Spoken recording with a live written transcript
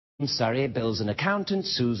Surrey, Bill's an accountant,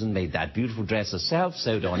 Susan made that beautiful dress herself,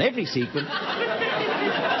 sewed on every sequin. The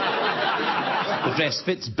dress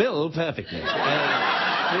fits Bill perfectly.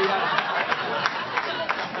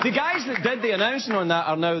 The guys that did the announcing on that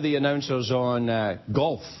are now the announcers on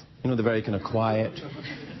golf. You know, the very kind of quiet,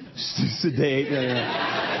 sedate.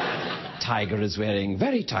 Tiger is wearing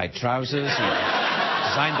very tight trousers. He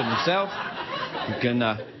designed them himself. You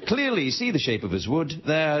can clearly see the shape of his wood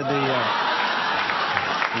there. The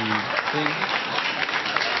thing.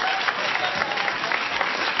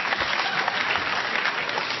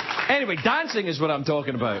 Anyway, dancing is what I'm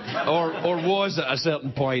talking about, or was at a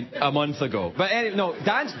certain point a month ago. But anyway, no,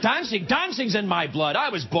 dancing's in my blood. I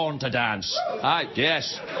was born to dance.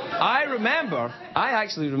 Yes. I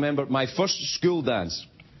actually remember my first school dance,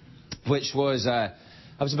 which was, I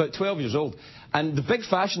was about 12 years old. And the big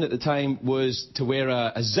fashion at the time was to wear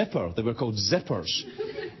a zipper. They were called zippers.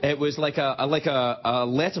 It was like a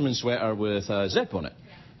Letterman sweater with a zip on it.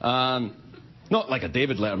 Not like a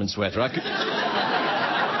David Letterman sweater.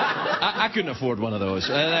 I couldn't afford one of those.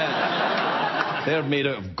 They're made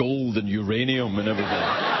out of gold and uranium and everything.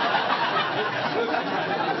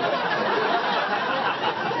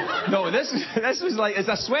 No, this was like, it's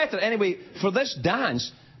a sweater. Anyway, for this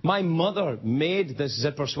dance, my mother made this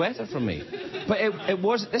zipper sweater for me. But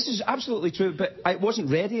this is absolutely true, but it wasn't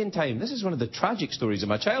ready in time. This is one of the tragic stories of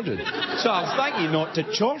my childhood. So I'll thank you not to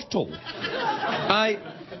chortle.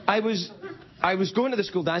 I was going to the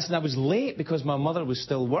school dance and I was late because my mother was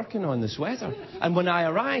still working on the sweater. And when I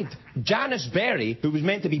arrived, Janice Berry, who was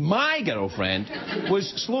meant to be my girlfriend, was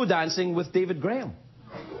slow dancing with David Graham.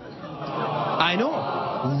 I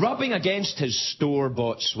know, rubbing against his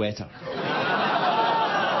store-bought sweater.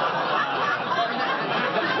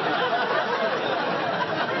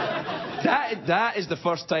 That is the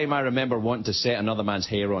first time I remember wanting to set another man's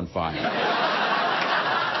hair on fire.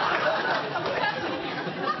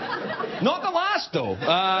 Not the last, though.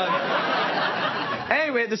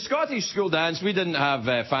 Anyway, the Scottish school dance, we didn't have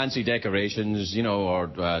fancy decorations, you know, or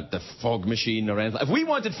the fog machine or anything. If we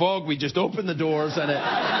wanted fog, we'd just open the doors and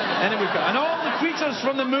all the creatures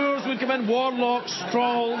from the moors would come in. Warlocks,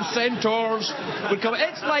 trolls, centaurs would come.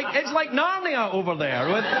 It's like Narnia over there.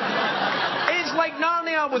 It's like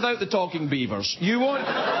Narnia without the talking beavers. You won't...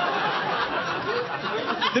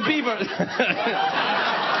 The beavers...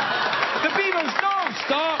 The beavers, no,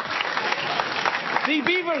 stop!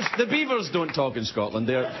 The beavers don't talk in Scotland.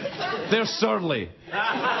 They're surly.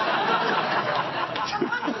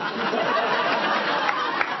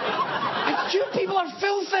 You people are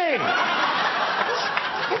filthy!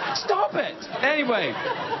 Stop it! Anyway,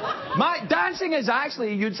 my dancing is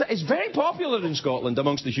actually, you'd say, it's very popular in Scotland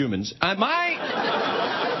amongst the humans. And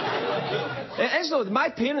it is though. My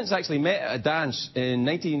parents actually met at a dance in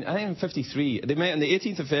 1953. They met on the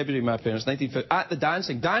 18th of February, my parents, 1950, at the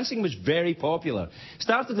dancing. Dancing was very popular.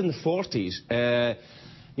 Started in the 40s.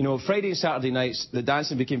 You know, Friday and Saturday nights, the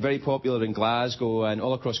dancing became very popular in Glasgow and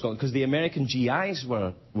all across Scotland because the American GIs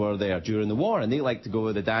were there during the war, and they liked to go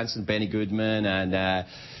to the dancing, Benny Goodman and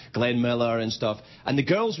Glenn Miller and stuff. And the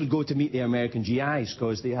girls would go to meet the American GIs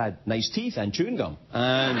because they had nice teeth and chewing gum.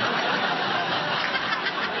 And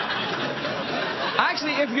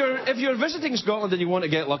actually, if you're visiting Scotland and you want to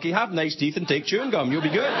get lucky, have nice teeth and take chewing gum. You'll be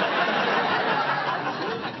good.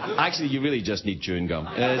 Actually, you really just need chewing gum.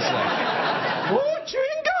 It's like, oh,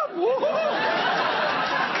 chewing gum! Whoa.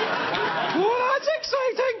 Oh, that's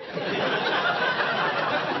exciting!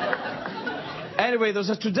 Anyway, there's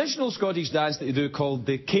a traditional Scottish dance that you do called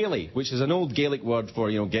the Cayley, which is an old Gaelic word for,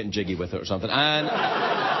 you know, getting jiggy with it or something. And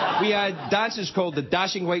we had dances called the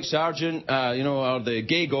Dashing White Sergeant, you know, or the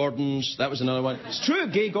Gay Gordons. That was another one. It's true,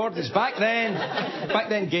 Gay Gordons. Back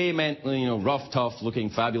then, gay meant, you know, rough, tough, looking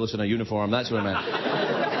fabulous in a uniform. That's what it meant.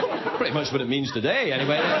 Pretty much what it means today,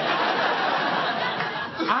 anyway.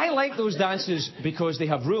 I like those dances because they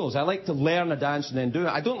have rules. I like to learn a dance and then do it.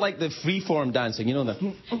 I don't like the free-form dancing, you know, the...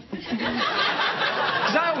 Because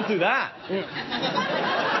I would do that.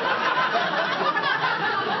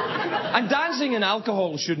 And dancing and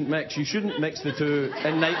alcohol shouldn't mix. You shouldn't mix the two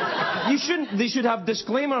in night... They should have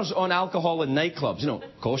disclaimers on alcohol in nightclubs. You know,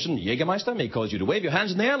 caution, Jägermeister may cause you to wave your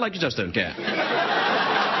hands in the air like you just don't care.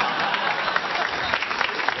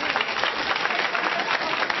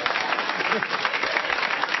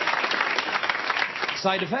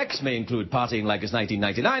 Side effects may include partying like it's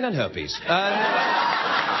 1999 and herpes.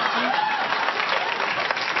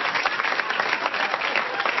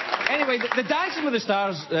 Anyway, the Dancing with the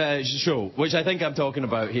Stars show, which I think I'm talking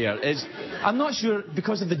about here, is... I'm not sure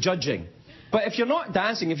because of the judging. But if you're not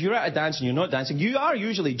dancing, if you're at a dance and you're not dancing, you are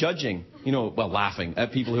usually judging, you know, well, laughing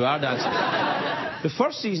at people who are dancing. The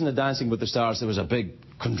first season of Dancing with the Stars, there was a big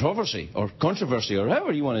controversy, or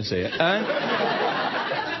however you want to say it.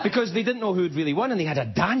 And because they didn't know who'd really won, and they had a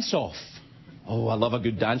dance-off. Oh, I love a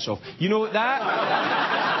good dance-off. You know,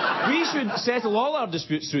 that... We should settle all our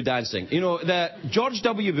disputes through dancing. You know, the George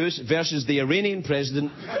W. Bush versus the Iranian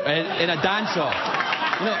president in a dance-off.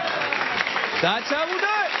 You know, that's how we'll do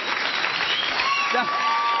it.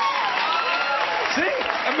 See?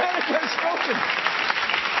 America's spoken.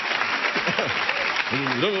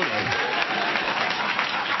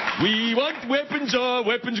 We want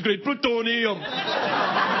weapons-grade plutonium.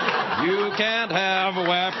 You can't have a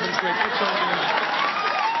weapons-grade plutonium.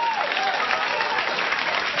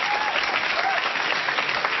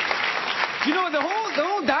 You know, the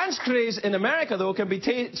whole dance craze in America, though, can be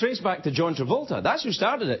traced back to John Travolta. That's who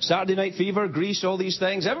started it. Saturday Night Fever, Grease, all these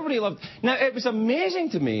things. Everybody loved... Now, it was amazing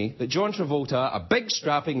to me that John Travolta, a big,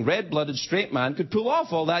 strapping, red-blooded, straight man, could pull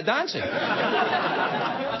off all that dancing.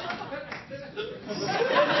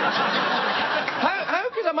 How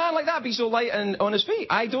could a man like that be so light and on his feet?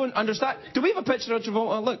 I don't understand. Do we have a picture of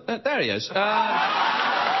Travolta? Look, there he is. Come on.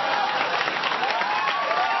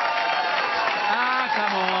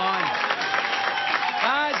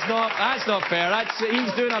 That's not fair.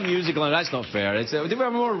 He's doing a musical, and that's not fair. Do we have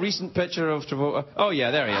a more recent picture of Travolta? Oh,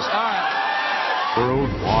 yeah, there he is. All right.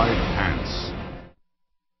 Worldwide Pants.